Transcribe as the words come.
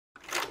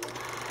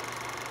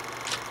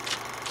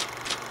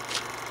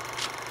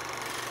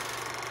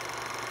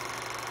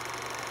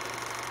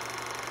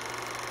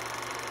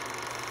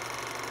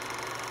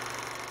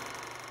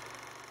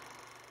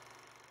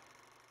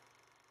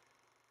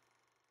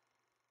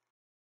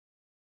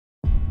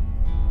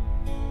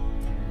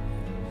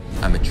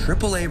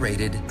AAA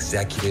rated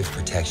executive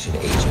protection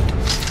agent.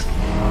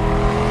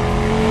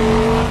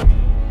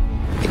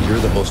 And you're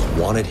the most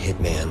wanted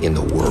hitman in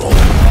the world.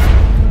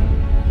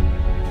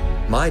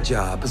 My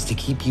job is to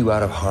keep you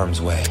out of harm's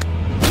way.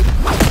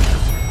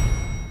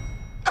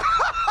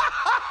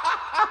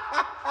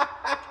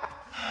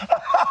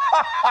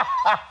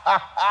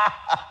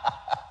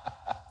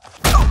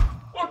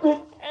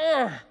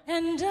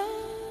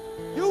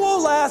 You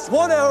won't last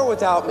 1 hour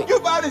without me. You're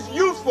about as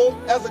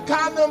useful as a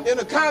condom in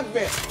a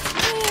convent.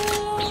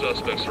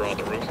 Suspects are on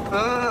the roof.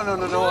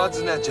 No odds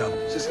in that jump.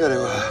 Just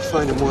gotta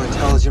find a more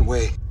intelligent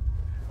way.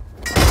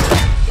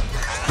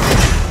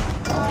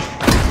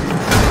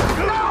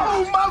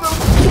 No, mother!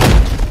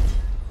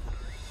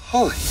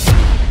 Holy.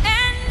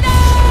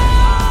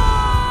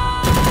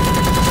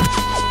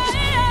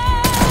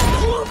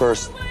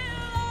 First.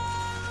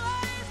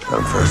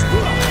 I'm first.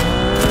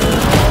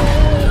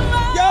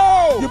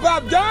 Yo! You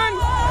about done?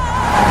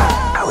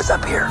 I was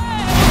up here.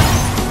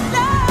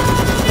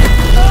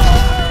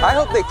 I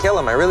hope they kill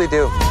him, I really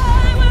do.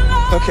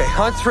 Okay,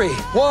 on 3.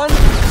 1.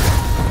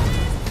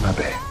 My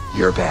bad.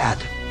 You're bad.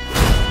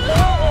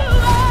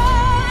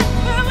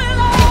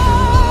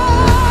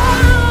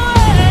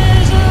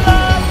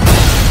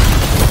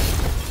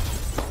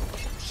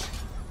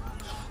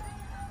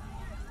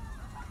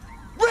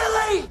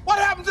 Really? What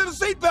happened to the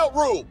seatbelt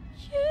rule?